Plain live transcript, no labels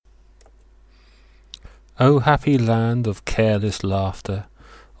O happy land of careless laughter,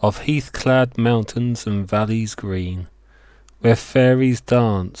 of heath-clad mountains and valleys green, where fairies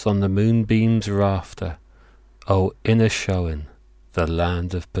dance on the moonbeam's rafter, O Inishowen, the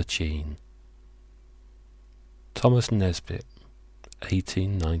land of poteen. Thomas Nesbitt,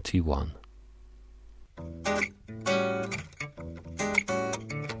 1891.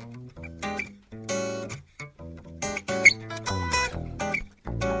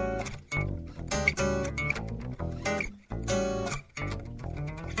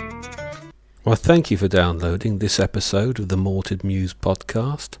 Well, thank you for downloading this episode of the Malted Muse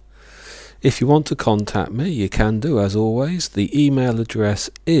podcast. If you want to contact me, you can do as always. The email address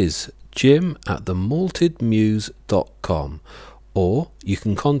is jim@themaltedmuse.com, or you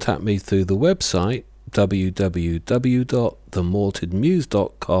can contact me through the website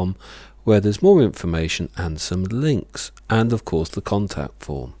www.themaltedmuse.com, where there's more information and some links, and of course the contact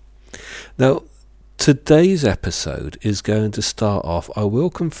form. Now, today's episode is going to start off, I will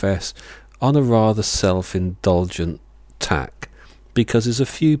confess, on a rather self-indulgent tack, because there's a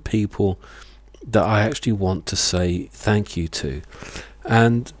few people that I actually want to say thank you to,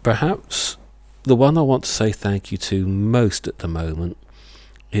 and perhaps the one I want to say thank you to most at the moment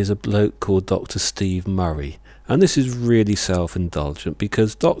is a bloke called Dr. Steve Murray. And this is really self-indulgent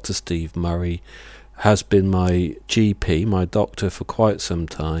because Dr. Steve Murray has been my GP, my doctor, for quite some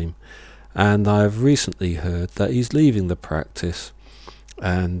time, and I have recently heard that he's leaving the practice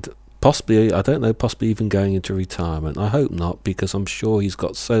and possibly, I don't know, possibly even going into retirement. I hope not, because I'm sure he's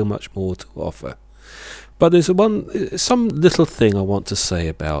got so much more to offer. But there's some little thing I want to say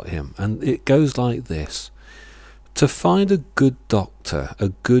about him, and it goes like this. To find a good doctor, a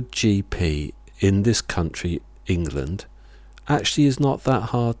good GP in this country, England, actually is not that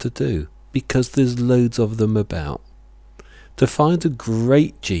hard to do, because there's loads of them about. To find a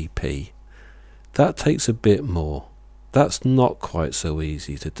great GP, that takes a bit more. That's not quite so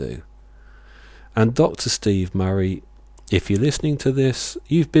easy to do. And Dr. Steve Murray, if you're listening to this,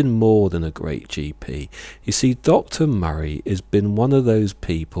 you've been more than a great GP. You see, Dr. Murray has been one of those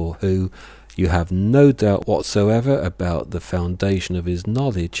people who you have no doubt whatsoever about the foundation of his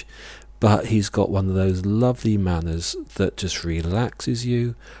knowledge, but he's got one of those lovely manners that just relaxes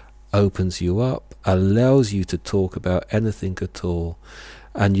you, opens you up, allows you to talk about anything at all,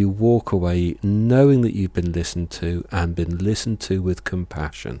 and you walk away knowing that you've been listened to and been listened to with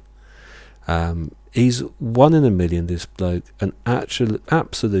compassion. He's one in a million, this bloke, an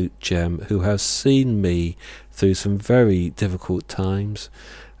absolute gem who has seen me through some very difficult times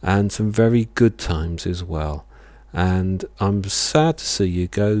and some very good times as well. And I'm sad to see you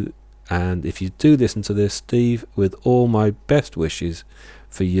go, and if you do listen to this, Steve, with all my best wishes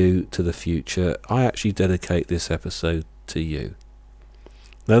for you to the future, I actually dedicate this episode to you.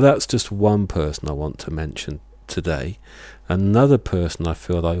 Now, that's just one person I want to mention today. Another person I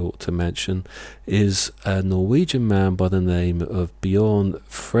feel I ought to mention is a Norwegian man by the name of Bjorn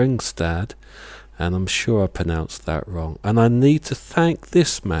Frengstad, and I'm sure I pronounced that wrong. And I need to thank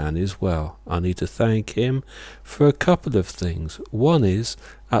this man as well. I need to thank him for a couple of things. One is,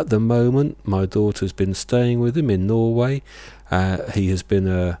 at the moment, my daughter's been staying with him in Norway. He has been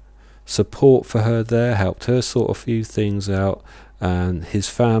a support for her there, helped her sort a few things out, and his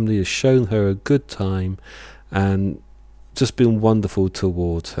family has shown her a good time and just been wonderful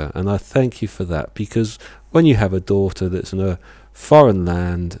towards her. And I thank you for that, because when you have a daughter that's in a foreign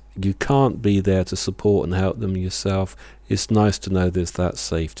land, you can't be there to support and help them yourself. It's nice to know there's that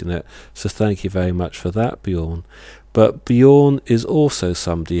safety net. So thank you very much for that, Bjorn. But Bjorn is also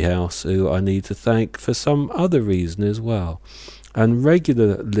somebody else who I need to thank for some other reason as well. And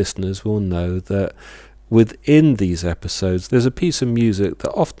regular listeners will know that within these episodes, there's a piece of music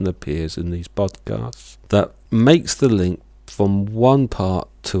that often appears in these podcasts that makes the link from one part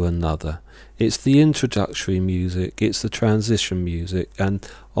to another. It's the introductory music, it's the transition music, and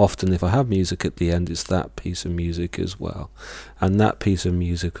often if I have music at the end, it's that piece of music as well. And that piece of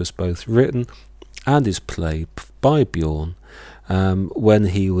music was both written and is played by Bjorn when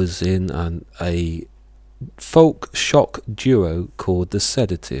he was in a folk shock duo called The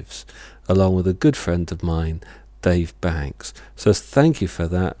Sedatives, along with a good friend of mine, Dave Banks. So thank you for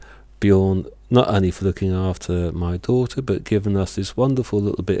that, Bjorn, not only for looking after my daughter, but giving us this wonderful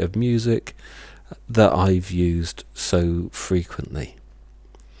little bit of music that I've used so frequently.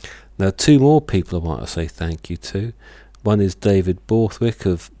 Now, two more people I want to say thank you to. One is David Borthwick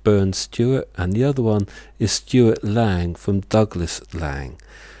of Burn Stewart, and the other one is Stuart Lang from Douglas Lang.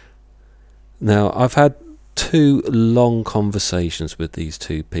 Now, I've had two long conversations with these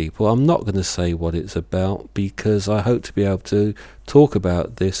two people. I'm not going to say what it's about because I hope to be able to talk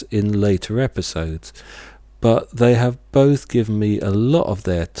about this in later episodes. but they have both given me a lot of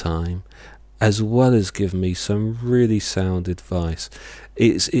their time, as well as given me some really sound advice.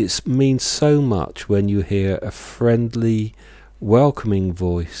 It means so much when you hear a friendly, welcoming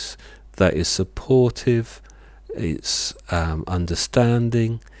voice that is supportive, it's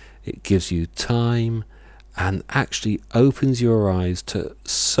understanding, it gives you time, and actually opens your eyes to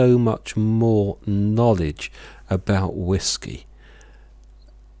so much more knowledge about whiskey.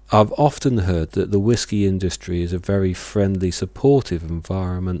 I've often heard that the whiskey industry is a very friendly, supportive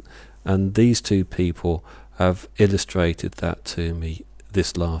environment, and these two people have illustrated that to me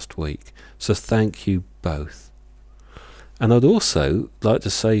this last week. So thank you both. And I'd also like to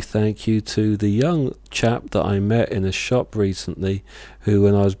say thank you to the young chap that I met in a shop recently, who,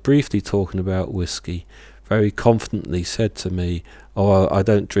 when I was briefly talking about whiskey, very confidently said to me, "Oh, I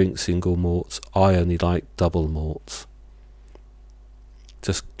don't drink single malts, I only like double malts."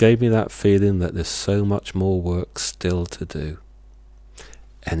 Just gave me that feeling that there's so much more work still to do.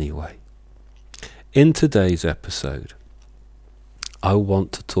 Anyway, in today's episode, I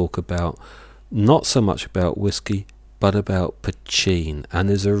want to talk about not so much about whiskey, but about poteen, and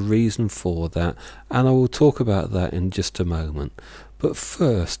there's a reason for that, and I will talk about that in just a moment. But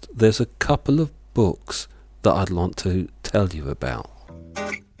first, there's a couple of books that I'd want to tell you about.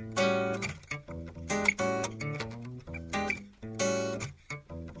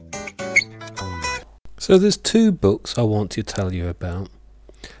 So there's two books I want to tell you about.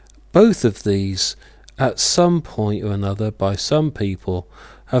 Both of these, at some point or another, by some people,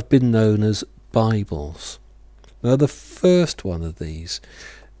 have been known as Bibles. Now, the first one of these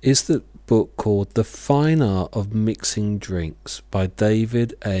is the book called The Fine Art of Mixing Drinks by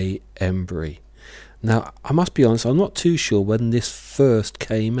David A. Embry. Now, I must be honest, I'm not too sure when this first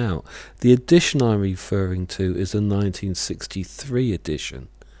came out. The edition I'm referring to is the 1963 edition,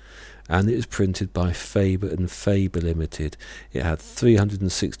 and it was printed by Faber and Faber Limited. It had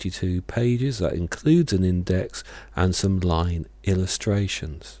 362 pages, that includes an index and some line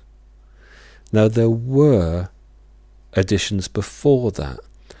illustrations. Now, there were editions before that,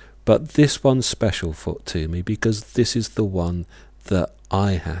 but this one's special to me because this is the one that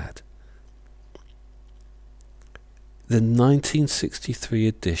I had. The 1963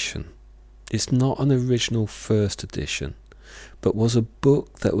 edition is not an original first edition, but was a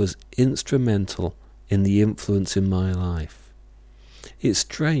book that was instrumental in the influence in my life. It's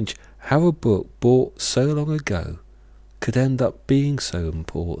strange how a book bought so long ago could end up being so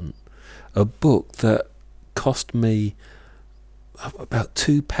important. A book that cost me about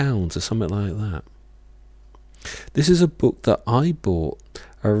 £2 or something like that. This is a book that I bought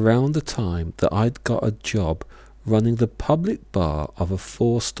around the time that I'd got a job running the public bar of a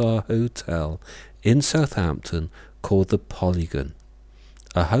 4-star hotel in Southampton called the Polygon,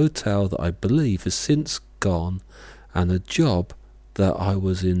 a hotel that I believe has since gone, and a job that I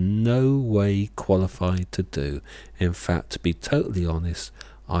was in no way qualified to do. In fact, to be totally honest,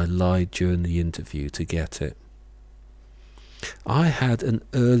 I lied during the interview to get it. I had an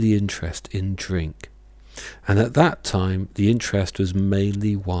early interest in drink, and at that time the interest was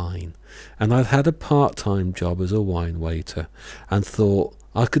mainly wine, and I'd had a part-time job as a wine waiter and thought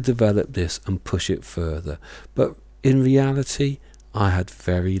I could develop this and push it further, but in reality I had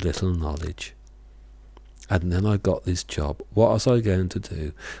very little knowledge. And then I got this job. What was I going to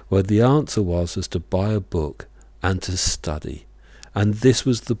do? Well, the answer was to buy a book and to study. And this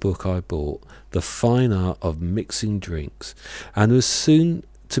was the book I bought, The Fine Art of Mixing Drinks, and was soon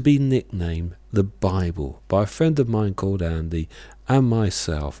to be nicknamed the Bible by a friend of mine called Andy and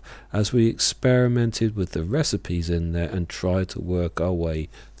myself, as we experimented with the recipes in there and tried to work our way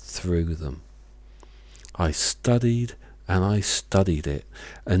through them. I studied and I studied it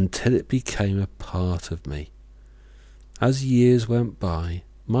until it became a part of me. As years went by,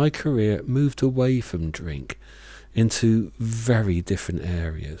 my career moved away from drink into very different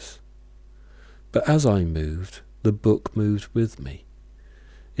areas. But as I moved, the book moved with me.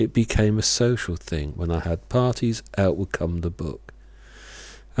 It became a social thing. When I had parties, out would come the book.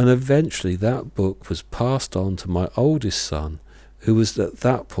 And eventually that book was passed on to my oldest son, who was at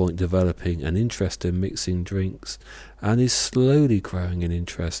that point developing an interest in mixing drinks and is slowly growing an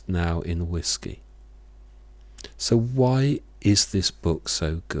interest now in whiskey. So why is this book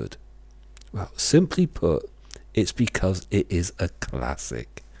so good? Well, simply put, it's because it is a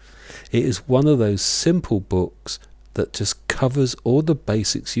classic. It is one of those simple books that just covers all the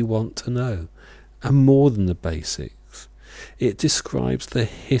basics you want to know, and more than the basics. It describes the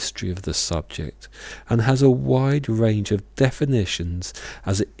history of the subject and has a wide range of definitions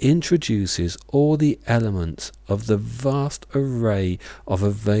as it introduces all the elements of the vast array of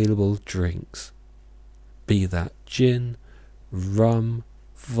available drinks. be that gin, rum,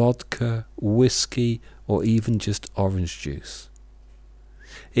 vodka, whiskey, or even just orange juice.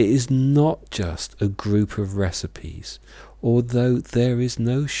 It is not just a group of recipes, although there is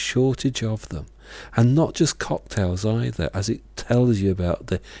no shortage of them, and not just cocktails either, as it tells you about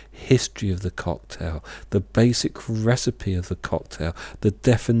the history of the cocktail, the basic recipe of the cocktail, the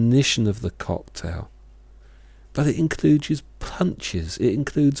definition of the cocktail. But it includes punches, it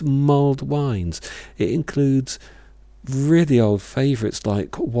includes mulled wines, it includes really old favourites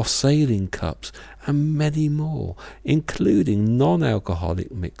like wassailing cups and many more, including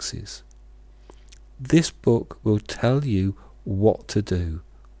non-alcoholic mixes. This book will tell you what to do,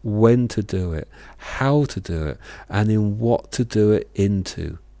 when to do it, how to do it, and in what to do it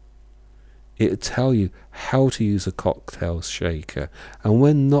into. It'll tell you how to use a cocktail shaker and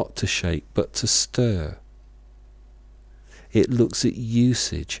when not to shake but to stir. It looks at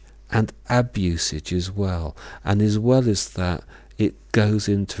usage and abusage as well, and as well as that it goes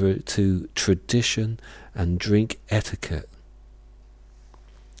into tradition and drink etiquette.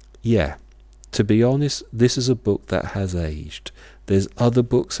 Yeah, to be honest, this is a book that has aged. There's other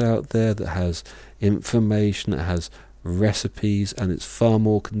books out there that has information, that has recipes, and it's far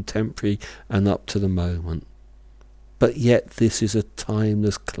more contemporary and up to the moment. But yet this is a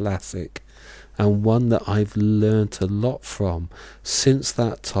timeless classic, and one that I've learnt a lot from since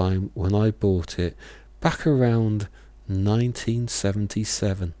that time when I bought it back around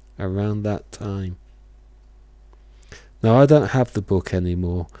 1977, around that time. Now I don't have the book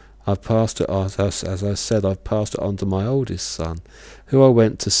anymore. I've passed it on, as I said, I've passed it on to my oldest son, who I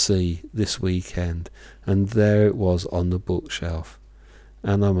went to see this weekend, and there it was on the bookshelf.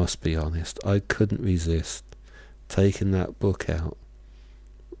 And I must be honest, I couldn't resist taking that book out,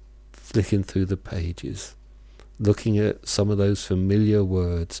 flicking through the pages, looking at some of those familiar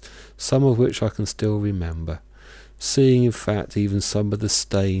words, some of which I can still remember, seeing in fact even some of the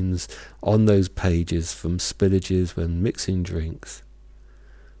stains on those pages from spillages when mixing drinks.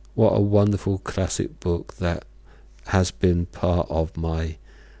 What a wonderful classic book that has been part of my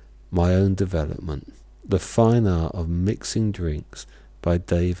own development. The Fine Art of Mixing Drinks by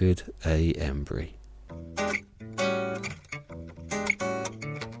David A. Embry.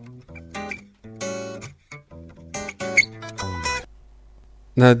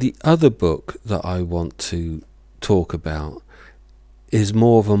 Now the other book that I want to talk about is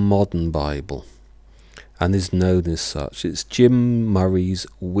more of a modern Bible, and is known as such. It's Jim Murray's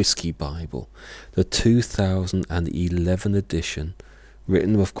Whiskey Bible, the 2011 edition,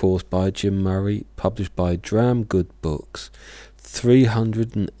 written of course by Jim Murray, published by Dram Good Books,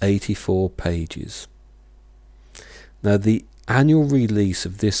 384 pages. Now the annual release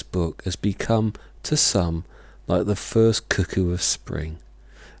of this book has become to some like the first cuckoo of spring,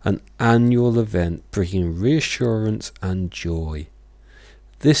 an annual event bringing reassurance and joy.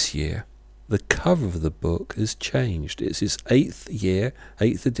 This year the cover of the book has changed. It's its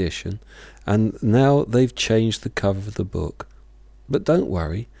 8th edition, and now they've changed the cover of the book. But don't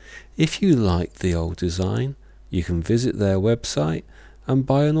worry, if you like the old design, you can visit their website and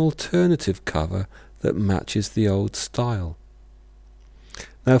buy an alternative cover that matches the old style.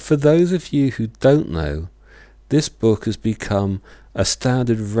 Now, for those of you who don't know, this book has become a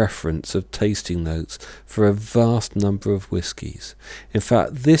standard reference of tasting notes for a vast number of whiskies. In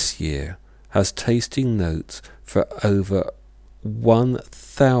fact, this year has tasting notes for over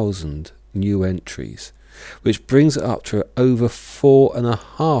 1,000 new entries, which brings it up to over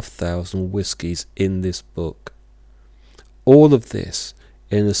 4,500 whiskies in this book. All of this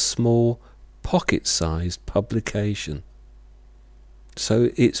in a small pocket-sized publication. So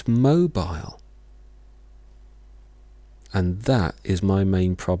it's mobile. And that is my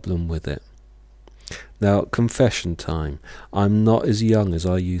main problem with it. Now, confession time. I'm not as young as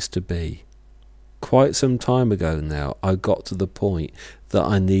I used to be. Quite some time ago now, I got to the point that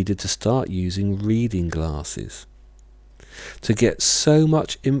I needed to start using reading glasses. To get so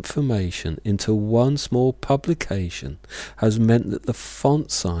much information into one small publication has meant that the font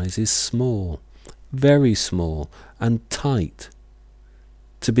size is small, very small and tight.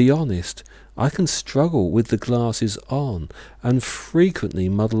 To be honest, I can struggle with the glasses on and frequently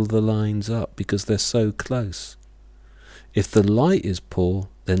muddle the lines up because they're so close. If the light is poor,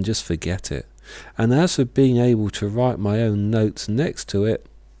 then just forget it. And as for being able to write my own notes next to it,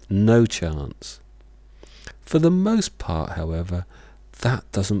 no chance. For the most part, however, that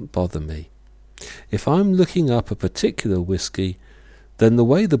doesn't bother me. If I'm looking up a particular whiskey, then the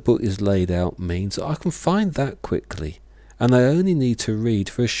way the book is laid out means that I can find that quickly, and I only need to read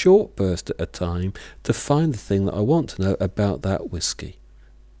for a short burst at a time to find the thing that I want to know about that whiskey.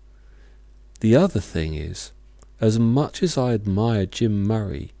 The other thing is, as much as I admire Jim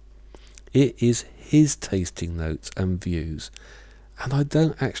Murray, it is his tasting notes and views, and I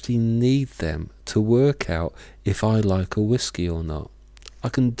don't actually need them to work out if I like a whiskey or not. I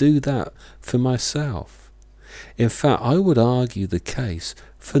can do that for myself. In fact, I would argue the case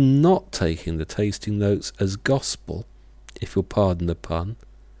for not taking the tasting notes as gospel, if you'll pardon the pun,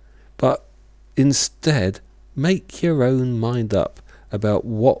 but instead make your own mind up about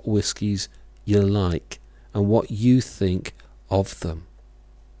what whiskies you like and what you think of them.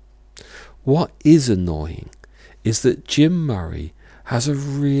 What is annoying is that Jim Murray has a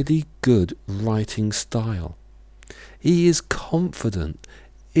really good writing style. He is confident,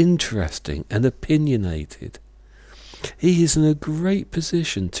 interesting and opinionated. He is in a great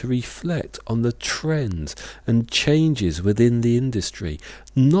position to reflect on the trends and changes within the industry,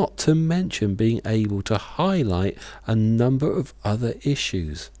 not to mention being able to highlight a number of other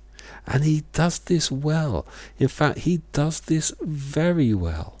issues. And he does this well. In fact, he does this very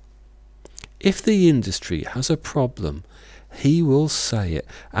well. If the industry has a problem, he will say it,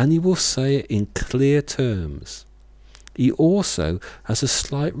 and he will say it in clear terms. He also has a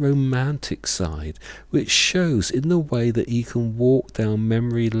slight romantic side, which shows in the way that he can walk down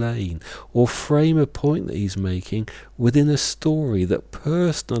memory lane or frame a point that he's making within a story that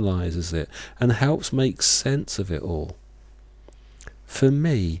personalises it and helps make sense of it all. For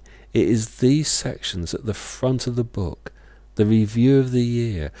me, it is these sections at the front of the book, the review of the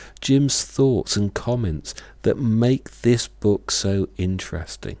year, Jim's thoughts and comments, that make this book so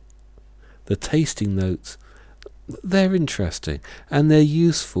interesting. The tasting notes, they're interesting and they're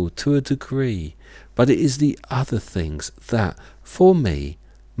useful to a degree, but it is the other things that, for me,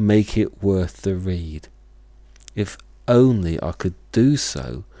 make it worth the read. If only I could do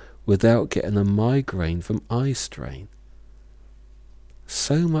so without getting a migraine from eye strain.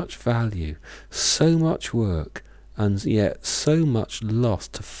 So much value, so much work, and yet so much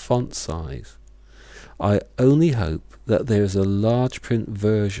lost to font size. I only hope that there is a large print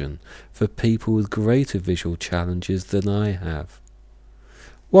version for people with greater visual challenges than I have.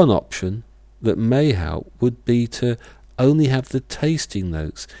 One option that may help would be to only have the tasting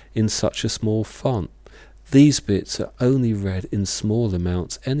notes in such a small font. These bits are only read in small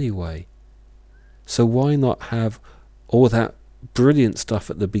amounts anyway. So why not have all that brilliant stuff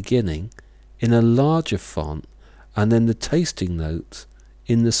at the beginning in a larger font and then the tasting notes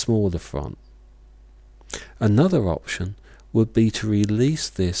in the smaller font? Another option would be to release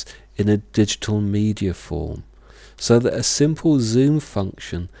this in a digital media form, so that a simple zoom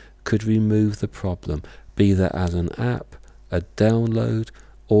function could remove the problem, be that as an app, a download,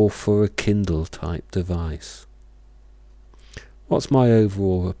 or for a Kindle type device. What's my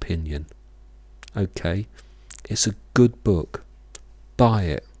overall opinion? Okay, it's a good book. Buy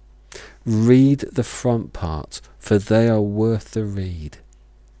it. Read the front parts, for they are worth the read.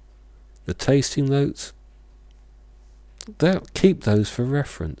 The tasting notes, keep those for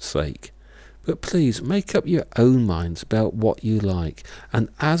reference sake, but please make up your own minds about what you like, and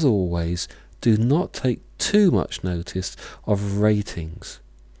as always, do not take too much notice of ratings.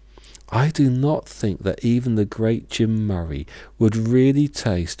 I do not think that even the great Jim Murray would really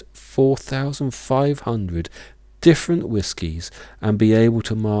taste 4,500 different whiskies and be able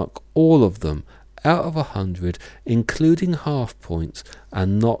to mark all of them out of 100, including half points,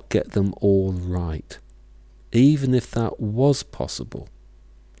 and not get them all right, even if that was possible.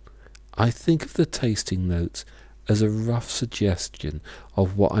 I think of the tasting notes as a rough suggestion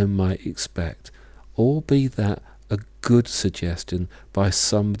of what I might expect, albeit that a good suggestion by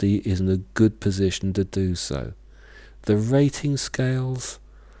somebody is in a good position to do so. The rating scales,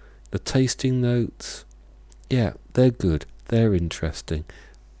 the tasting notes, yeah, they're good, they're interesting,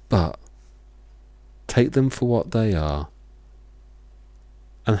 but take them for what they are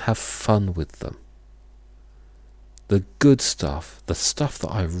and have fun with them. The good stuff, the stuff that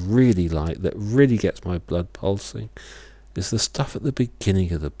I really like, that really gets my blood pulsing, is the stuff at the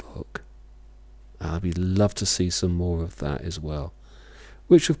beginning of the book. And I'd love to see some more of that as well,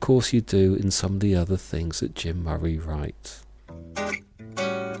 which of course you do in some of the other things that Jim Murray writes.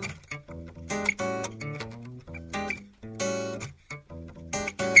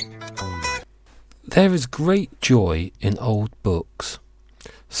 There is great joy in old books.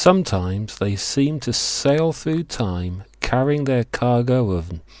 Sometimes they seem to sail through time, carrying their cargo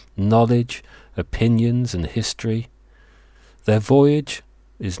of knowledge, opinions and history. Their voyage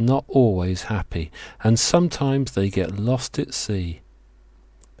is not always happy, and sometimes they get lost at sea.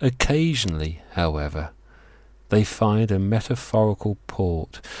 Occasionally, however, they find a metaphorical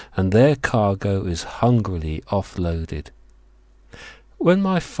port, and their cargo is hungrily offloaded. When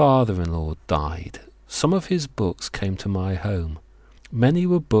my father-in-law died, some of his books came to my home. Many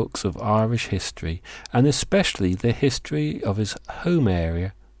were books of Irish history, and especially the history of his home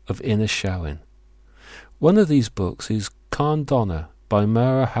area of Inishowen. One of these books is Carndonna by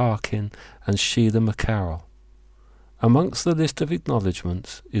Mara Harkin and Sheila McCarroll. Amongst the list of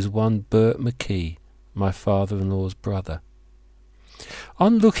acknowledgements is one Bert McKee, my father-in-law's brother.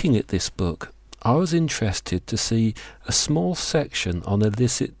 On looking at this book, I was interested to see a small section on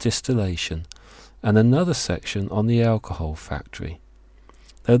illicit distillation and another section on the alcohol factory.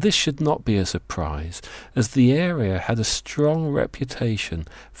 Though this should not be a surprise, as the area had a strong reputation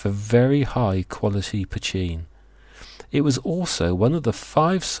for very high quality poteen. It was also one of the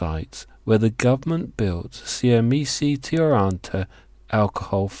 5 sites where the government built Siamisi Tioranta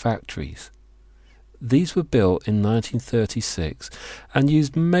alcohol factories. These were built in 1936 and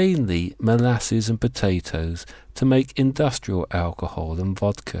used mainly molasses and potatoes to make industrial alcohol and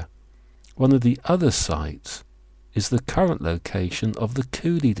vodka. One of the other sites is the current location of the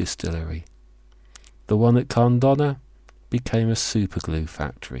Cooley distillery. The one at Carndonna became a superglue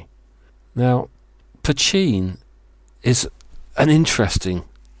factory. Now, poteen is an interesting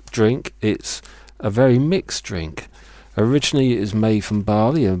drink. It's a very mixed drink. Originally it is made from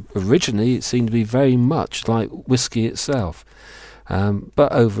barley, and originally it seemed to be very much like whiskey itself.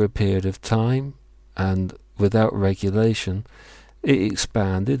 But over a period of time and without regulation, it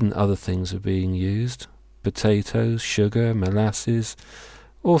expanded and other things are being used. Potatoes, sugar, molasses,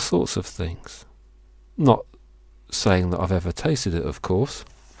 all sorts of things. Not saying that I've ever tasted it, of course.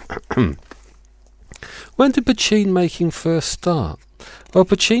 When did poteen making first start? Well,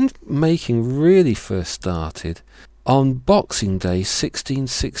 poteen making really first started on Boxing Day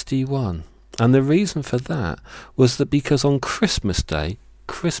 1661, and the reason for that was that because on Christmas Day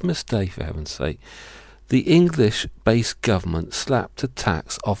for heaven's sake, the English-based government slapped a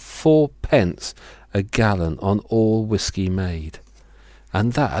tax of 4 pence a gallon on all whiskey made,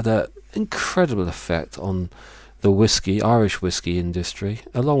 and that had an incredible effect on the Irish whiskey industry,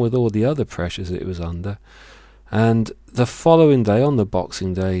 along with all the other pressures it was under. And the following day, on the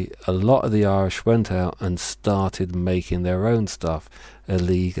Boxing Day, a lot of the Irish went out and started making their own stuff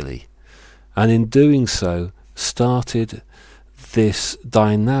illegally. And in doing so, started this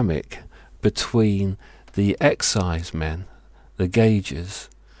dynamic between the excise men, the gaugers,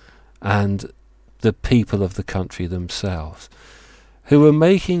 and the people of the country themselves, who were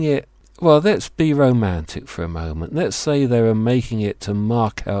making it, well, let's be romantic for a moment. Let's say they were making it to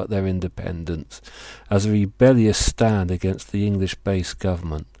mark out their independence as a rebellious stand against the English-based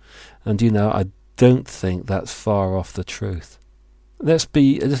government. And I don't think that's far off the truth. Let's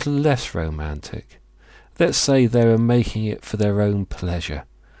be a little less romantic. Let's say they were making it for their own pleasure,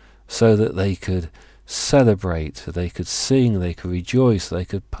 so that they could celebrate, they could sing, they could rejoice, they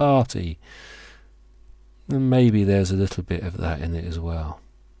could party. And maybe there's a little bit of that in it as well.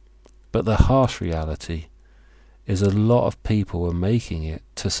 But the harsh reality is a lot of people were making it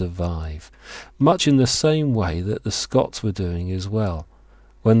to survive, much in the same way that the Scots were doing as well,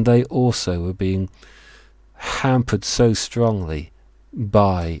 when they also were being hampered so strongly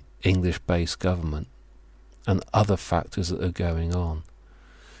by English-based government and other factors that are going on.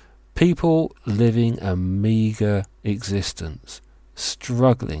 People living a meagre existence,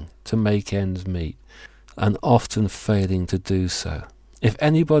 struggling to make ends meet, and often failing to do so. If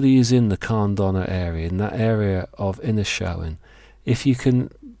anybody is in the Carndonna area, in that area of Inishowen, if you can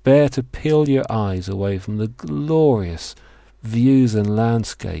bear to peel your eyes away from the glorious views and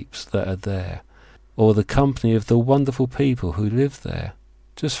landscapes that are there, or the company of the wonderful people who live there,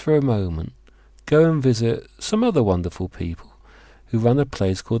 just for a moment, go and visit some other wonderful people who run a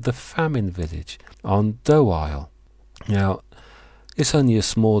place called the Famine Village on Doe Isle. Now, it's only a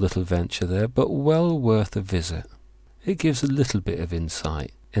small little venture there, but well worth a visit. It gives a little bit of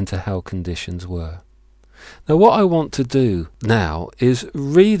insight into how conditions were. Now, what I want to do now is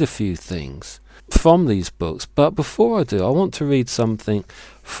read a few things from these books, but before I do, I want to read something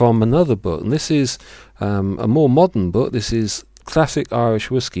from another book, and this is a more modern book. This is Classic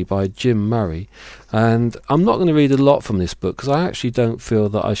Irish Whiskey by Jim Murray, and I'm not going to read a lot from this book because I actually don't feel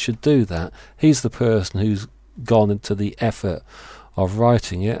that I should do that. He's the person who's gone into the effort of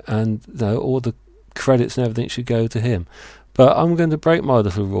writing it, and all the credits and everything should go to him. But I'm going to break my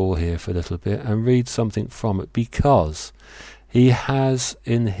little rule here for a little bit and read something from it, because he has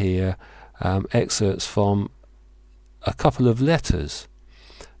in here excerpts from a couple of letters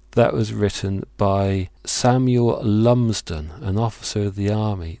that was written by Samuel Lumsden, an officer of the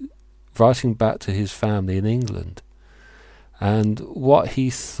army, writing back to his family in England, and what he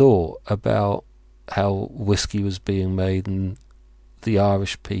thought about how whiskey was being made and the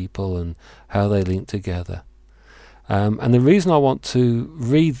Irish people and how they link together. And the reason I want to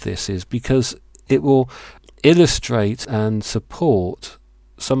read this is because it will illustrate and support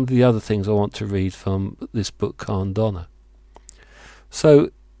some of the other things I want to read from this book, Carn Donna. So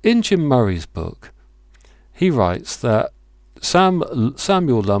in Jim Murray's book, he writes that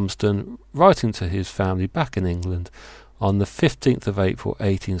Samuel Lumsden, writing to his family back in England on the 15th of April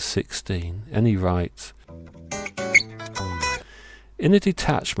 1816, and he writes, "In a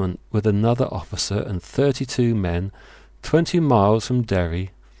detachment with another officer and 32 men, 20 miles from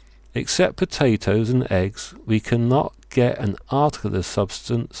Derry, except potatoes and eggs, we cannot get an article of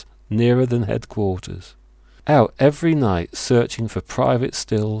substance nearer than headquarters. Out every night searching for private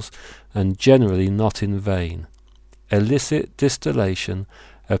stills, and generally not in vain. Illicit distillation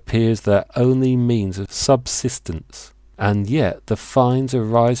appears their only means of subsistence, and yet the fines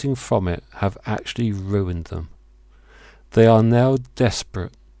arising from it have actually ruined them. They are now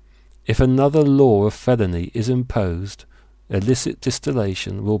desperate. If another law of felony is imposed, illicit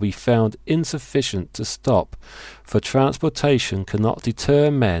distillation will be found insufficient to stop, for transportation cannot deter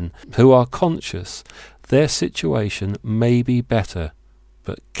men who are conscious their situation may be better,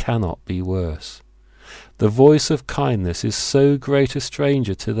 but cannot be worse. The voice of kindness is so great a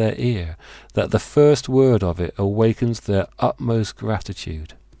stranger to their ear that the first word of it awakens their utmost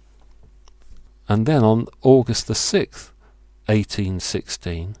gratitude." And then on August the 6th,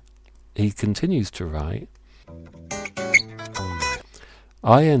 1816, he continues to write,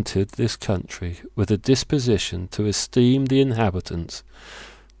 "I entered this country with a disposition to esteem the inhabitants,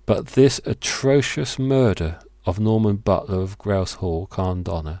 but this atrocious murder of Norman Butler of Grouse Hall, Carn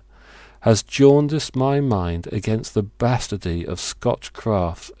Donna, has jaundiced my mind against the bastardy of Scotch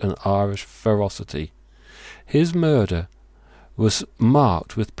craft and Irish ferocity. His murder was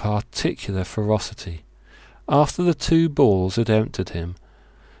marked with particular ferocity. After the 2 balls had emptied him,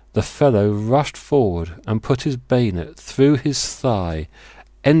 the fellow rushed forward and put his bayonet through his thigh,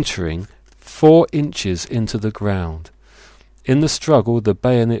 entering 4 inches into the ground. In the struggle the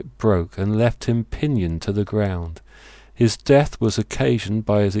bayonet broke and left him pinioned to the ground. His death was occasioned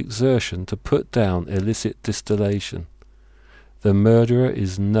by his exertion to put down illicit distillation. The murderer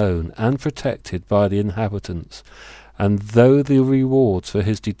is known and protected by the inhabitants, and though the rewards for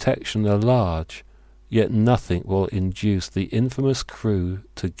his detection are large, yet nothing will induce the infamous crew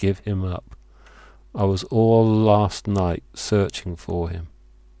to give him up. I was all last night searching for him.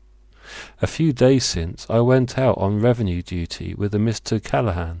 A few days since I went out on revenue duty with a Mr.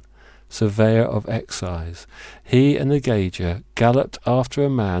 Callaghan, surveyor of excise. He and the gauger galloped after a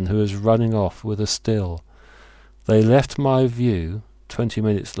man who was running off with a still. They left my view. 20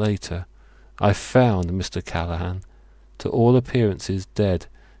 minutes later I found Mr. Callaghan, to all appearances dead,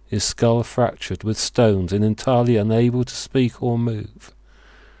 his skull fractured with stones and entirely unable to speak or move.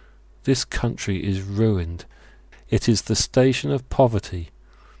 This country is ruined. It is the station of poverty.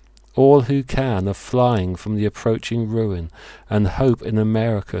 All who can are flying from the approaching ruin, and hope in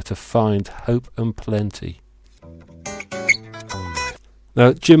America to find hope and plenty."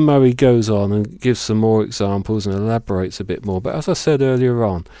 Now, Jim Murray goes on and gives some more examples and elaborates a bit more, but as I said earlier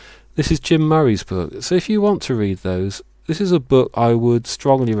on, this is Jim Murray's book, so if you want to read those, this is a book I would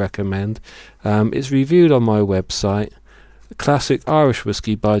strongly recommend. It's reviewed on my website, Classic Irish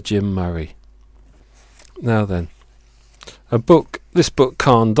Whiskey by Jim Murray. Now then, this book,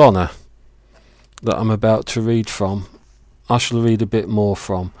 Carn Donna, that I'm about to read from, I shall read a bit more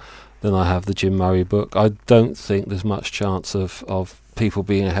from than I have the Jim Murray book. I don't think there's much chance of people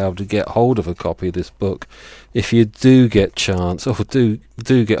being able to get hold of a copy of this book. If you do get chance, or do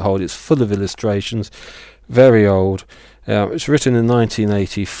get hold, it's full of illustrations, very old. It's written in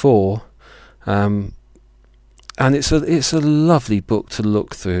 1984, and it's a lovely book to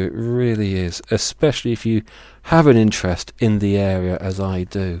look through. It really is, especially if you have an interest in the area as I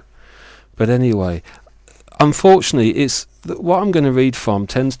do. But anyway, unfortunately, what I'm going to read from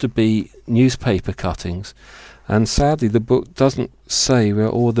tends to be newspaper cuttings, and sadly the book doesn't say where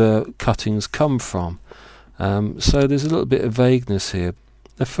all the cuttings come from, so there's a little bit of vagueness here.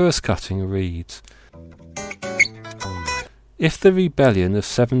 The first cutting reads, "If the rebellion of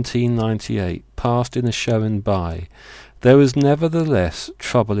 1798 passed in a show and by, there was nevertheless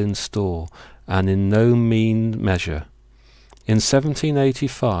trouble in store, and in no mean measure. In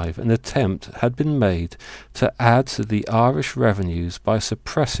 1785 an attempt had been made to add to the Irish revenues by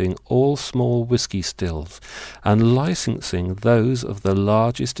suppressing all small whisky stills and licensing those of the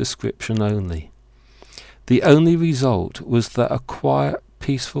largest description only. The only result was that a quiet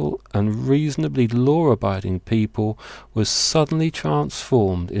peaceful and reasonably law-abiding people was suddenly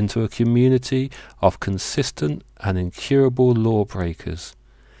transformed into a community of consistent and incurable lawbreakers.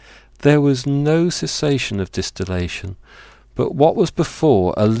 There was no cessation of distillation, but what was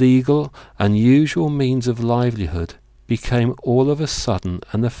before a legal and usual means of livelihood became all of a sudden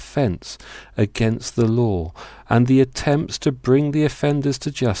an offence against the law, and the attempts to bring the offenders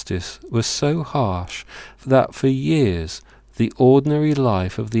to justice were so harsh that for years the ordinary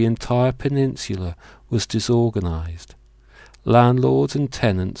life of the entire peninsula was disorganized. Landlords and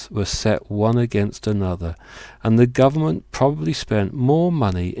tenants were set one against another, and the government probably spent more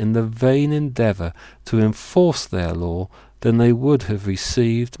money in the vain endeavour to enforce their law than they would have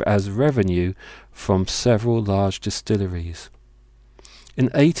received as revenue from several large distilleries. In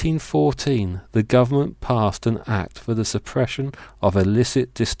 1814, the government passed an act for the suppression of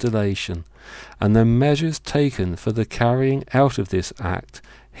illicit distillation, and the measures taken for the carrying out of this act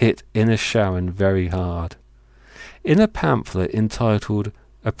hit Inishowen very hard. In a pamphlet entitled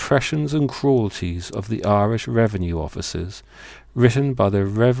Oppressions and Cruelties of the Irish Revenue Officers, written by the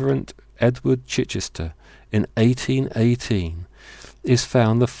Reverend Edward Chichester in 1818, is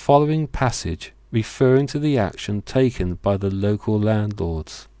found the following passage referring to the action taken by the local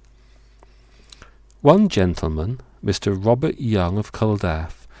landlords. One gentleman, Mr. Robert Young of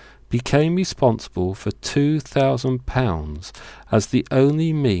Culdaff, became responsible for £2,000 as the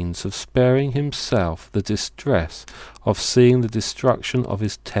only means of sparing himself the distress of seeing the destruction of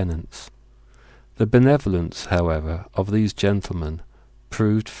his tenants. The benevolence, however, of these gentlemen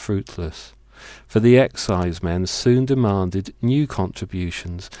proved fruitless, for the excisemen soon demanded new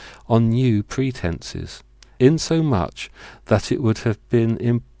contributions on new pretences, insomuch that it would have been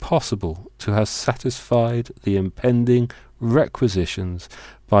impossible to have satisfied the impending requisitions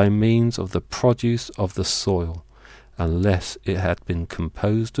by means of the produce of the soil, unless it had been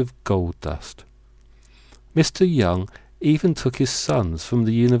composed of gold dust. Mr. Young even took his sons from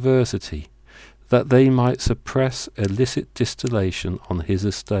the university, that they might suppress illicit distillation on his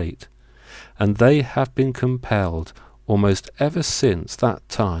estate, and they have been compelled, almost ever since that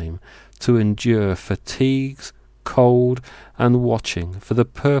time, to endure fatigues, cold, and watching for the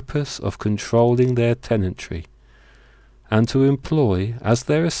purpose of controlling their tenantry, and to employ as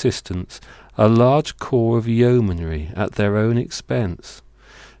their assistants a large corps of yeomanry at their own expense.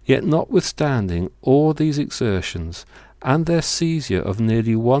 Yet notwithstanding all these exertions, and their seizure of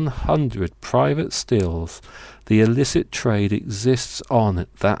nearly 100 private stills, the illicit trade exists on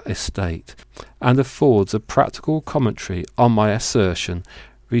that estate, and affords a practical commentary on my assertion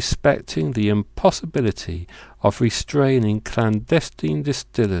respecting the impossibility of restraining clandestine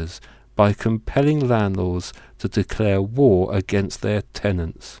distillers by compelling landlords to declare war against their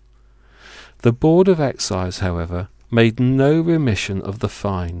tenants. The Board of Excise, however, made no remission of the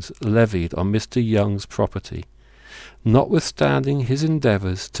fines levied on Mr. Young's property, notwithstanding his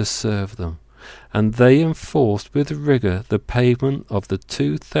endeavours to serve them, and they enforced with rigour the payment of the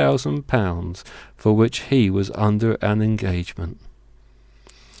 £2,000 for which he was under an engagement.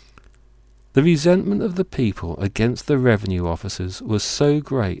 The resentment of the people against the revenue officers was so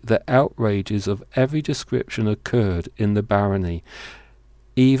great that outrages of every description occurred in the barony,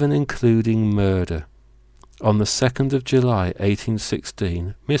 even including murder. On the 2nd of July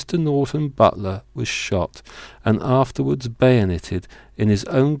 1816, Mr. Norton Butler was shot, and afterwards bayoneted in his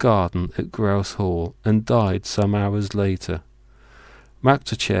own garden at Grouse Hall, and died some hours later.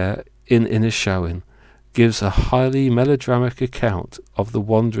 MacTachair in Inishowen gives a highly melodramatic account of the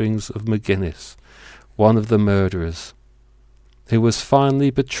wanderings of McGuinness, one of the murderers, who was finally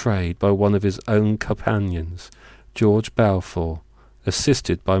betrayed by one of his own companions, George Balfour,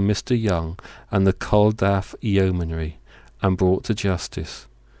 assisted by Mr. Young and the Culdaff yeomanry, and brought to justice.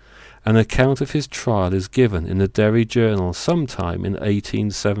 An account of his trial is given in the Derry Journal sometime in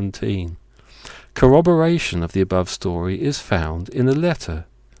 1817. Corroboration of the above story is found in a letter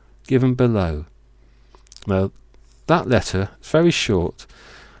given below. Now, that letter is very short,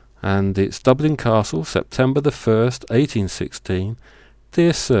 and it's Dublin Castle, September the 1st, 1816.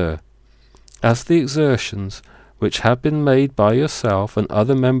 Dear Sir, as the exertions which have been made by yourself and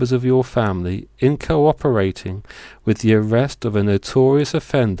other members of your family in co-operating with the arrest of a notorious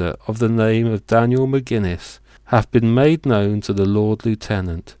offender of the name of Daniel McGuinness have been made known to the Lord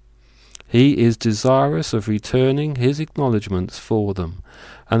Lieutenant, he is desirous of returning his acknowledgments for them,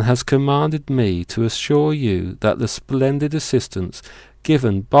 and has commanded me to assure you that the splendid assistance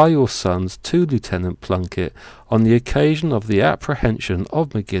given by your sons to Lieutenant Plunkett on the occasion of the apprehension of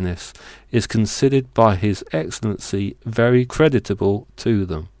McGuinness is considered by His Excellency very creditable to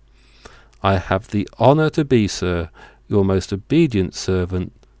them. I have the honour to be, sir, your most obedient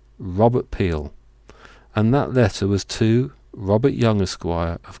servant, Robert Peel. And that letter was to Robert Young,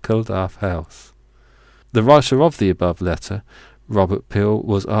 Esquire, of Kildarth House. The writer of the above letter, Robert Peel,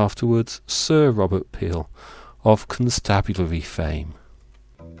 was afterwards Sir Robert Peel, of constabulary fame.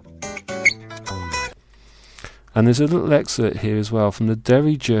 And there's a little excerpt here as well from the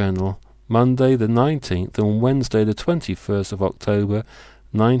Derry Journal, Monday the 19th and Wednesday the 21st of October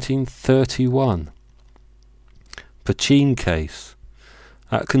 1931. Poteen case.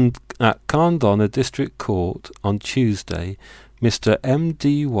 At Carndonagh District Court on Tuesday, Mr. M.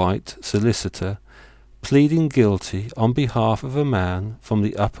 D. White, solicitor, pleading guilty on behalf of a man from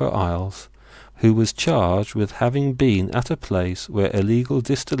the Upper Isles, who was charged with having been at a place where illegal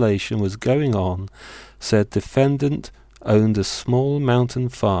distillation was going on, said defendant owned a small mountain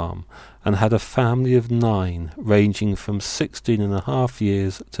farm and had a family of 9, ranging from 16.5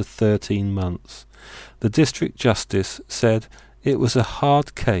 years to 13 months. The district justice said it was a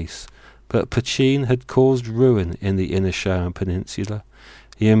hard case, but Poteen had caused ruin in the Inishowen Peninsula.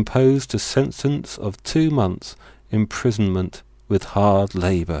 He imposed a sentence of 2 months' imprisonment with hard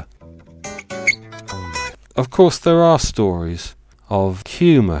labour. Of course, there are stories of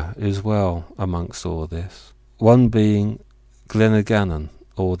humour as well amongst all this, one being Glenaganon,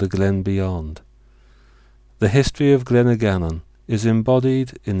 or the Glen Beyond. The history of Glenaganon is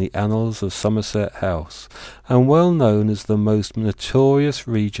embodied in the annals of Somerset House, and well known as the most notorious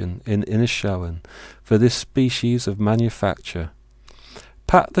region in Inishowen for this species of manufacture.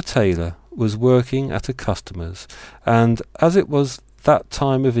 Pat the tailor was working at a customer's, and as it was that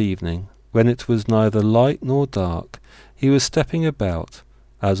time of evening, when it was neither light nor dark, he was stepping about,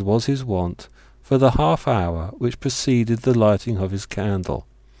 as was his wont, for the half hour which preceded the lighting of his candle.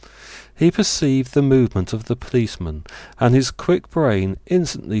 He perceived the movement of the policeman, and his quick brain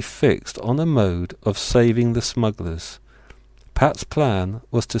instantly fixed on a mode of saving the smugglers. Pat's plan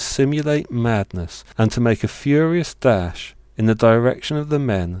was to simulate madness, and to make a furious dash in the direction of the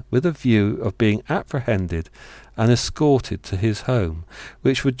men with a view of being apprehended and escorted to his home,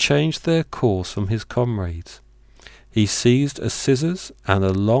 which would change their course from his comrades. He seized a scissors and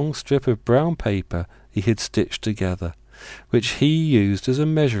a long strip of brown paper he had stitched together, which he used as a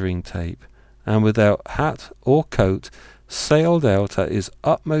measuring tape, and without hat or coat sailed out at his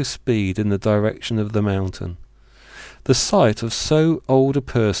utmost speed in the direction of the mountain. The sight of so old a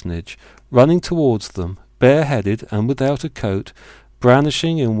personage running towards them, bareheaded and without a coat,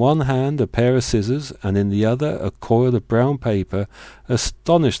 brandishing in one hand a pair of scissors and in the other a coil of brown paper,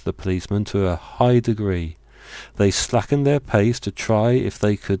 astonished the policemen to a high degree. They slackened their pace to try if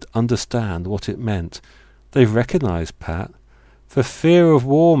they could understand what it meant. They recognised Pat. "For fear of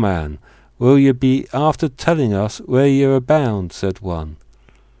war, man, will you be after telling us where you're bound?" said one.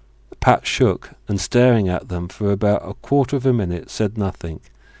 Pat shook, and staring at them for about a quarter of a minute, said nothing.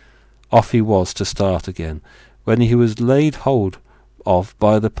 Off he was to start again, when he was laid hold of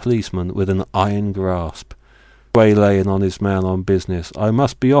by the policeman with an iron grasp. Waylaying on his man on business. "I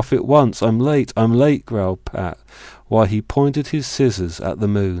must be off at once. I'm late, growled Pat, while he pointed his scissors at the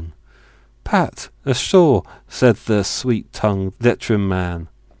moon. "Pat, ashore," said the sweet-tongued Leitrim man,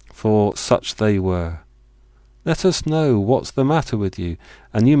 for such they were. "Let us know what's the matter with you,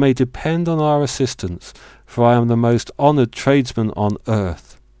 and you may depend on our assistance, for I am the most honoured tradesman on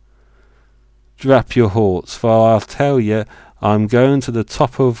earth." "Drap your horts, for I'll tell ye I'm going to the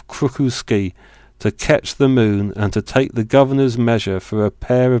top of Crookuski to catch the moon, and to take the governor's measure for a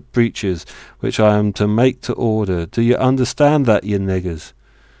pair of breeches which I am to make to order. Do you understand that, ye niggers?"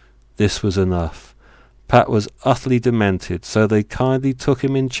 This was enough. Pat was utterly demented, so they kindly took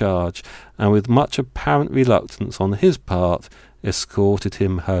him in charge, and with much apparent reluctance on his part, escorted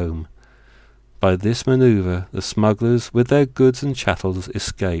him home. By this manoeuvre the smugglers with their goods and chattels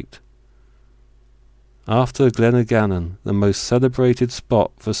escaped. After Glenaganon, the most celebrated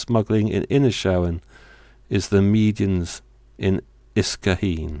spot for smuggling in Inishowen is the Medians in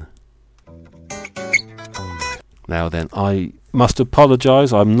Iskaheen. Now then, I must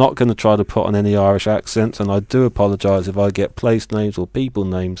apologise. I'm not going to try to put on any Irish accents, and I do apologise if I get place names or people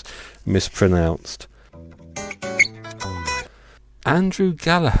names mispronounced. Andrew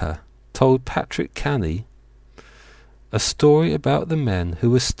Gallagher told Patrick Canny a story about the men who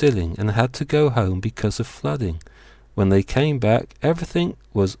were stilling and had to go home because of flooding. When they came back, everything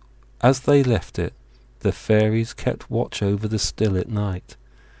was as they left it. The fairies kept watch over the still at night.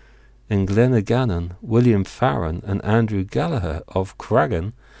 In Glenaganon, William Farron and Andrew Gallagher of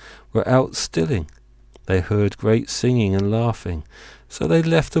Cragan were out stilling. They heard great singing and laughing, so they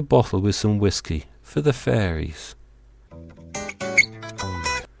left a bottle with some whisky for the fairies.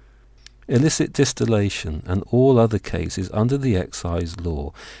 illicit distillation and all other cases under the excise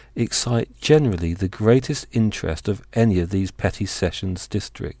law excite generally the greatest interest of any of these petty sessions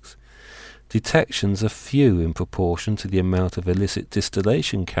districts. Detections are few in proportion to the amount of illicit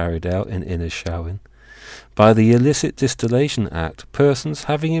distillation carried out in Innishowen. By the Illicit Distillation Act, persons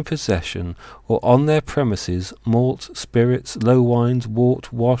having in possession or on their premises malt, spirits, low wines,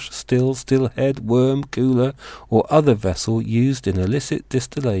 wort, wash, still, stillhead, worm, cooler, or other vessel used in illicit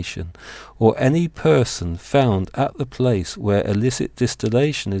distillation, or any person found at the place where illicit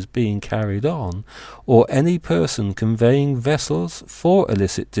distillation is being carried on, or any person conveying vessels for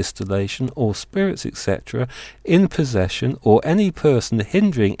illicit distillation or spirits, etc., in possession, or any person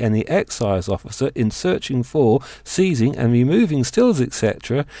hindering any excise officer in searching for, seizing and removing stills,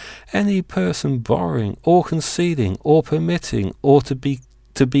 etc., any person borrowing or concealing or permitting or to be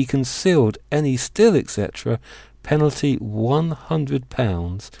concealed any still, etc., penalty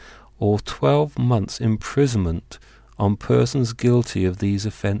 £100 or 12 months imprisonment on persons guilty of these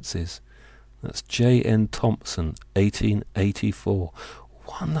offences. That's J.N. Thompson, 1884.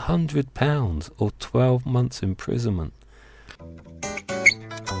 £100 or 12 months imprisonment.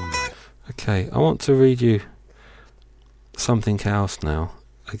 Okay, I want to read you something else now,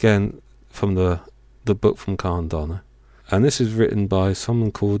 again from the book from Carndonner, and this is written by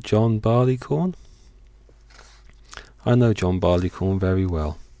someone called John Barleycorn. I know John Barleycorn very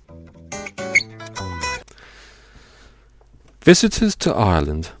well. Visitors to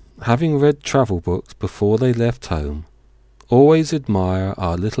Ireland, having read travel books before they left home, always admire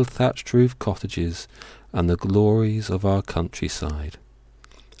our little thatched roof cottages and the glories of our countryside.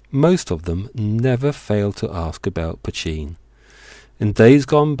 Most of them never fail to ask about poteen. In days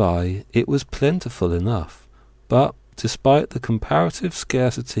gone by it was plentiful enough, but despite the comparative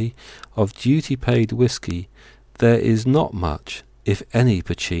scarcity of duty-paid whisky, there is not much, if any,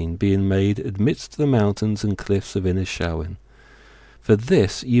 poteen being made amidst the mountains and cliffs of Innishowen. For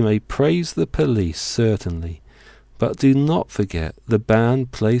this you may praise the police, certainly, but do not forget the ban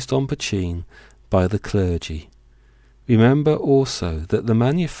placed on poteen by the clergy. Remember also that the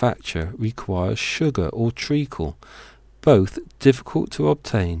manufacture requires sugar or treacle, both difficult to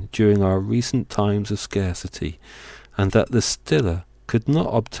obtain during our recent times of scarcity, and that the stiller could not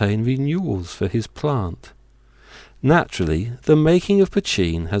obtain renewals for his plant. Naturally, the making of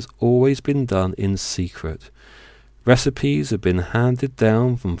poteen has always been done in secret. Recipes have been handed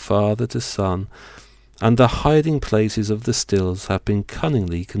down from father to son, and the hiding places of the stills have been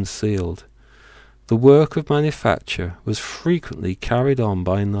cunningly concealed. The work of manufacture was frequently carried on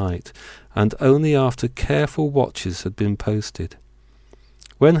by night, and only after careful watches had been posted.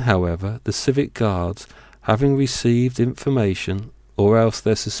 When, however, the civic guards, having received information, or else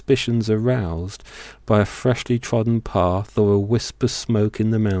their suspicions aroused, by a freshly trodden path or a wisp of smoke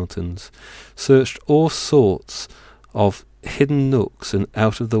in the mountains, searched all sorts of hidden nooks and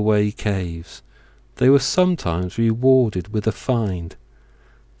out-of-the-way caves, they were sometimes rewarded with a find.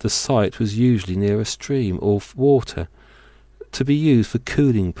 The site was usually near a stream or water, to be used for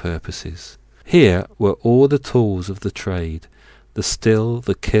cooling purposes. Here were all the tools of the trade, the still,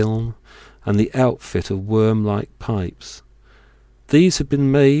 the kiln, and the outfit of worm-like pipes. These had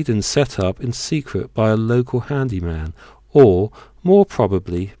been made and set up in secret by a local handyman, or, more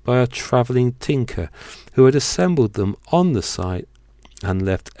probably, by a travelling tinker who had assembled them on the site and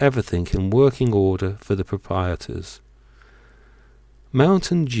left everything in working order for the proprietors.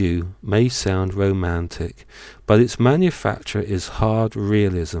 Mountain Dew may sound romantic, but its manufacture is hard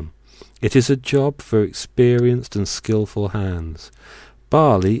realism. It is a job for experienced and skilful hands.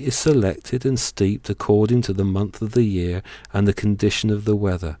 Barley is selected and steeped according to the month of the year and the condition of the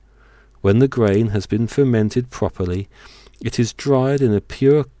weather. When the grain has been fermented properly, it is dried in a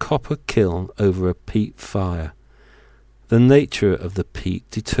pure copper kiln over a peat fire. The nature of the peat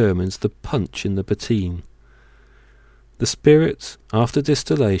determines the punch in the poteen. The spirits, after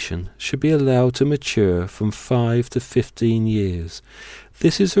distillation, should be allowed to mature from 5 to 15 years.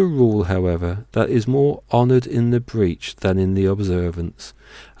 This is a rule, however, that is more honoured in the breach than in the observance,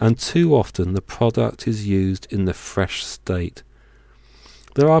 and too often the product is used in the fresh state.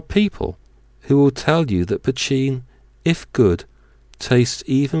 There are people who will tell you that poteen, if good, tastes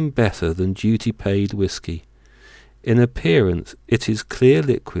even better than duty-paid whisky. In appearance it is clear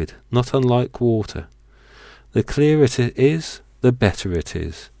liquid, not unlike water. The clearer it is, the better it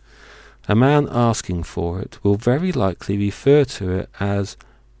is. A man asking for it will very likely refer to it as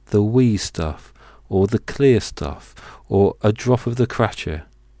the wee stuff, or the clear stuff, or a drop of the cratcher.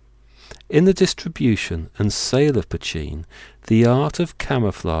 In the distribution and sale of poteen, the art of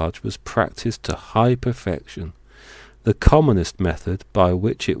camouflage was practised to high perfection. The commonest method by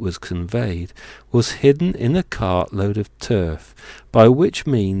which it was conveyed was hidden in a cart load of turf, by which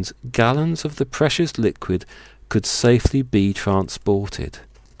means gallons of the precious liquid could safely be transported.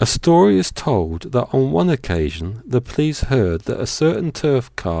 A story is told that on one occasion the police heard that a certain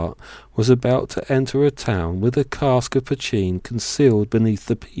turf cart was about to enter a town with a cask of poteen concealed beneath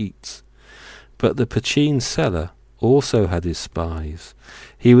the peats. But the poteen seller also had his spies.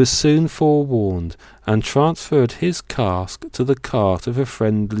 He was soon forewarned, and transferred his cask to the cart of a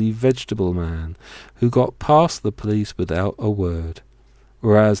friendly vegetable man, who got past the police without a word,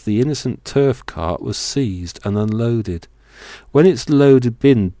 whereas the innocent turf cart was seized and unloaded. When its load had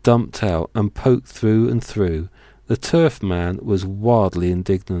been dumped out and poked through and through, the turf man was wildly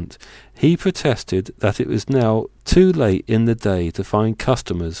indignant. He protested that it was now too late in the day to find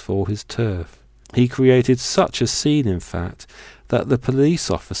customers for his turf. He created such a scene, in fact, that the police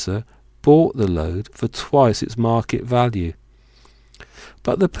officer bought the load for twice its market value.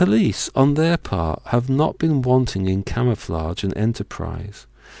 But the police, on their part, have not been wanting in camouflage and enterprise.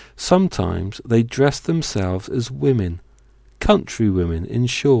 Sometimes they dress themselves as women, country women in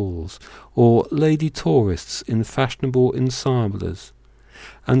shawls, or lady tourists in fashionable ensembles,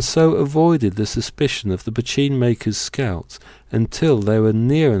 and so avoided the suspicion of the poteen makers' scouts until they were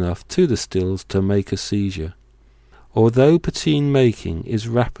near enough to the stills to make a seizure. Although poteen making is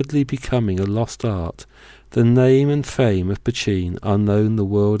rapidly becoming a lost art, the name and fame of poteen are known the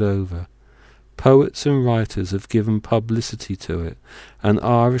world over. Poets and writers have given publicity to it, and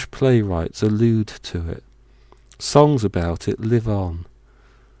Irish playwrights allude to it. Songs about it live on.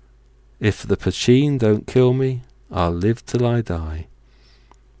 If the poteen don't kill me, I'll live till I die.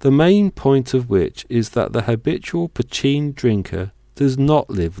 The main point of which is that the habitual poteen drinker does not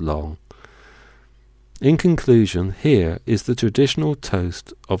live long. In conclusion, here is the traditional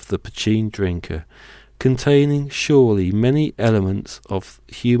toast of the poteen drinker, containing surely many elements of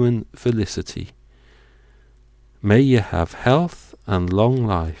human felicity. May ye have health and long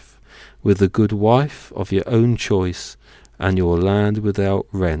life, with a good wife of your own choice, and your land without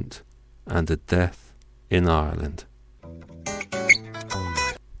rent, and a death in Ireland.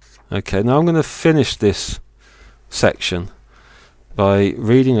 Okay, now I'm going to finish this section by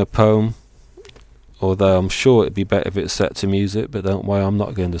reading a poem, although I'm sure it'd be better if it's set to music, but don't worry, I'm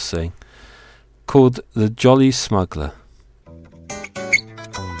not going to sing, called The Jolly Smuggler.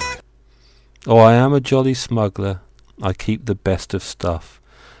 Oh, I am a jolly smuggler, I keep the best of stuff,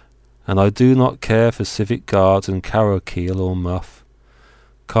 and I do not care for civic guards and carrowkeel or muff,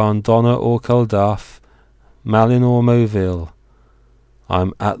 Carndonagh or Culdaff, Malin or Moville.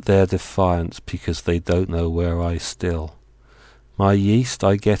 I'm at their defiance because they don't know where I still. My yeast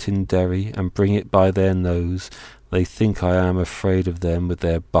I get in Derry and bring it by their nose. They think I am afraid of them with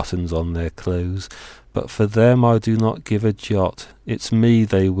their buttons on their clothes. But for them I do not give a jot. It's me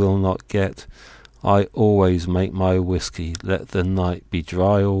they will not get. I always make my whisky, let the night be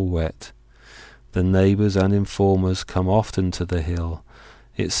dry or wet. The neighbours and informers come often to the hill.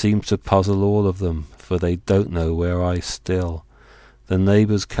 It seems to puzzle all of them, for they don't know where I still. The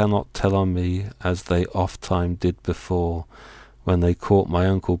neighbours cannot tell on me, as they oft-time did before, when they caught my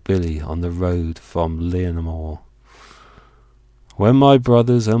Uncle Billy on the road from Leonmore. When my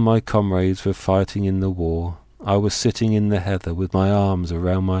brothers and my comrades were fighting in the war, I was sitting in the heather with my arms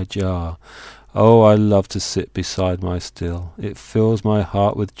around my jar. Oh, I love to sit beside my still. It fills my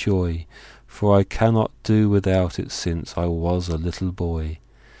heart with joy, for I cannot do without it since I was a little boy.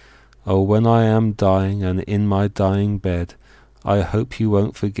 Oh, when I am dying and in my dying bed, I hope you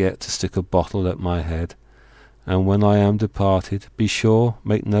won't forget to stick a bottle at my head. And when I am departed, be sure,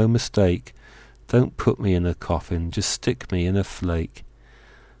 make no mistake, don't put me in a coffin, just stick me in a flake.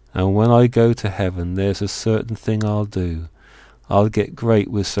 And when I go to heaven, there's a certain thing I'll do. I'll get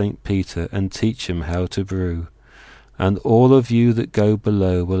great with St. Peter and teach him how to brew. And all of you that go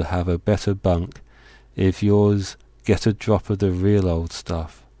below will have a better bunk, if yours get a drop of the real old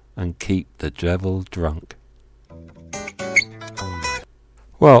stuff and keep the devil drunk.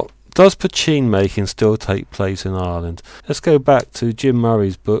 Well, does poteen making still take place in Ireland? Let's go back to Jim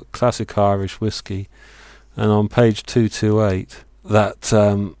Murray's book, Classic Irish Whiskey, and on page 228,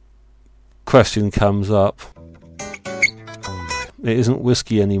 that question comes up. It isn't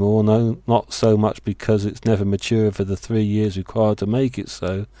whiskey anymore, no, not so much because it's never matured for the 3 years required to make it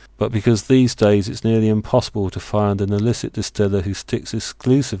so, but because these days it's nearly impossible to find an illicit distiller who sticks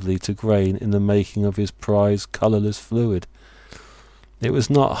exclusively to grain in the making of his prized colourless fluid. It was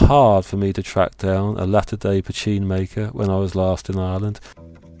not hard for me to track down a latter-day poteen maker when I was last in Ireland.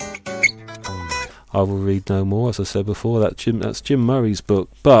 I will read no more. As I said before, that's Jim Murray's book.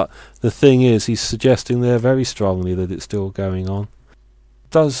 But the thing is, he's suggesting there very strongly that it's still going on.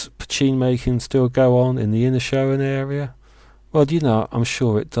 Does poteen making still go on in the Inishowen area? Well, I'm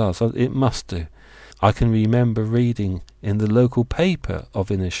sure it does. It must do. I can remember reading in the local paper of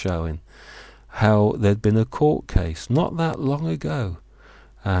Inishowen how there'd been a court case not that long ago,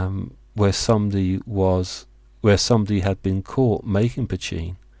 where somebody had been caught making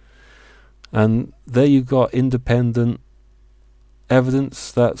poteen, and there you got independent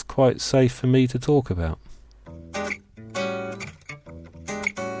evidence that's quite safe for me to talk about.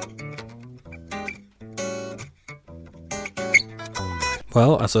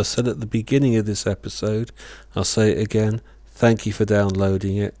 Well, as I said at the beginning of this episode, I'll say it again. Thank you for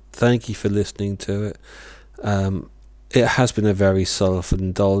downloading it. Thank you for listening to it. It has been a very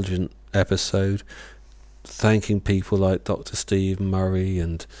self-indulgent episode, thanking people like Dr. Steve Murray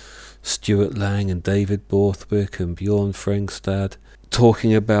and Stuart Lang and David Borthwick and Bjorn Frengstad,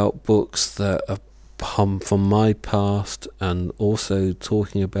 talking about books that are from my past, and also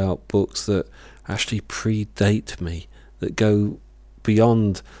talking about books that actually predate me, that go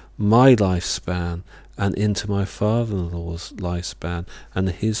beyond my lifespan and into my father-in-law's lifespan and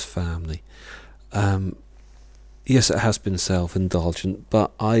his family. Yes, it has been self-indulgent,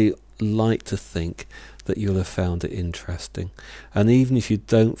 but I like to think that you'll have found it interesting. And even if you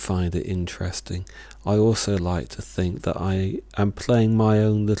don't find it interesting, I also like to think that I am playing my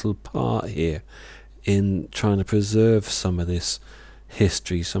own little part here in trying to preserve some of this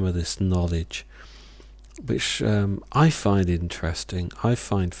history, some of this knowledge, which I find interesting, I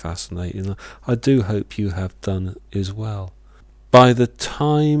find fascinating. I do hope you have done as well. By the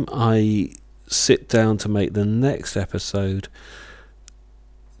time I sit down to make the next episode,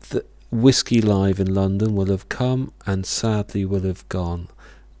 the Whiskey Live in London will have come and sadly will have gone.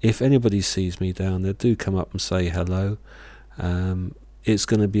 If anybody sees me down there, do come up and say hello. It's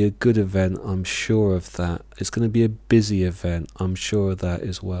going to be a good event, I'm sure of that. It's going to be a busy event, I'm sure of that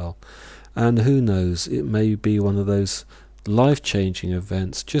as well. And who knows, it may be one of those life-changing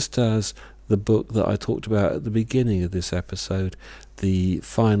events, just as the book that I talked about at the beginning of this episode, The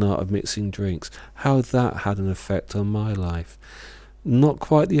Fine Art of Mixing Drinks, how that had an effect on my life. Not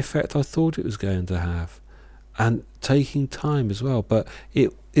quite the effect I thought it was going to have, and taking time as well, but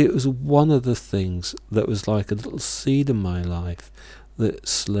it was one of the things that was like a little seed in my life that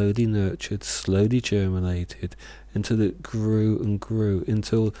slowly nurtured, slowly germinated, until it grew and grew,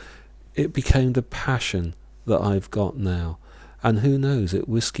 until it became the passion that I've got now. And who knows, at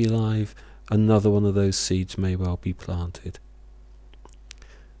Whiskey Live, another one of those seeds may well be planted.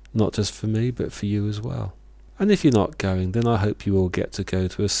 Not just for me, but for you as well. And if you're not going, then I hope you all get to go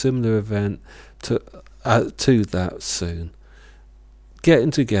to a similar event to that soon.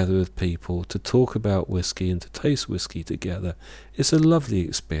 Getting together with people to talk about whiskey and to taste whiskey together is a lovely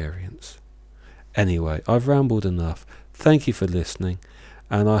experience. Anyway, I've rambled enough. Thank you for listening.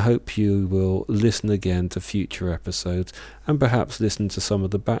 And I hope you will listen again to future episodes and perhaps listen to some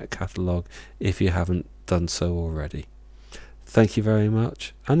of the back catalogue if you haven't done so already. Thank you very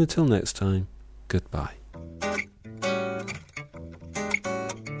much, and until next time, goodbye.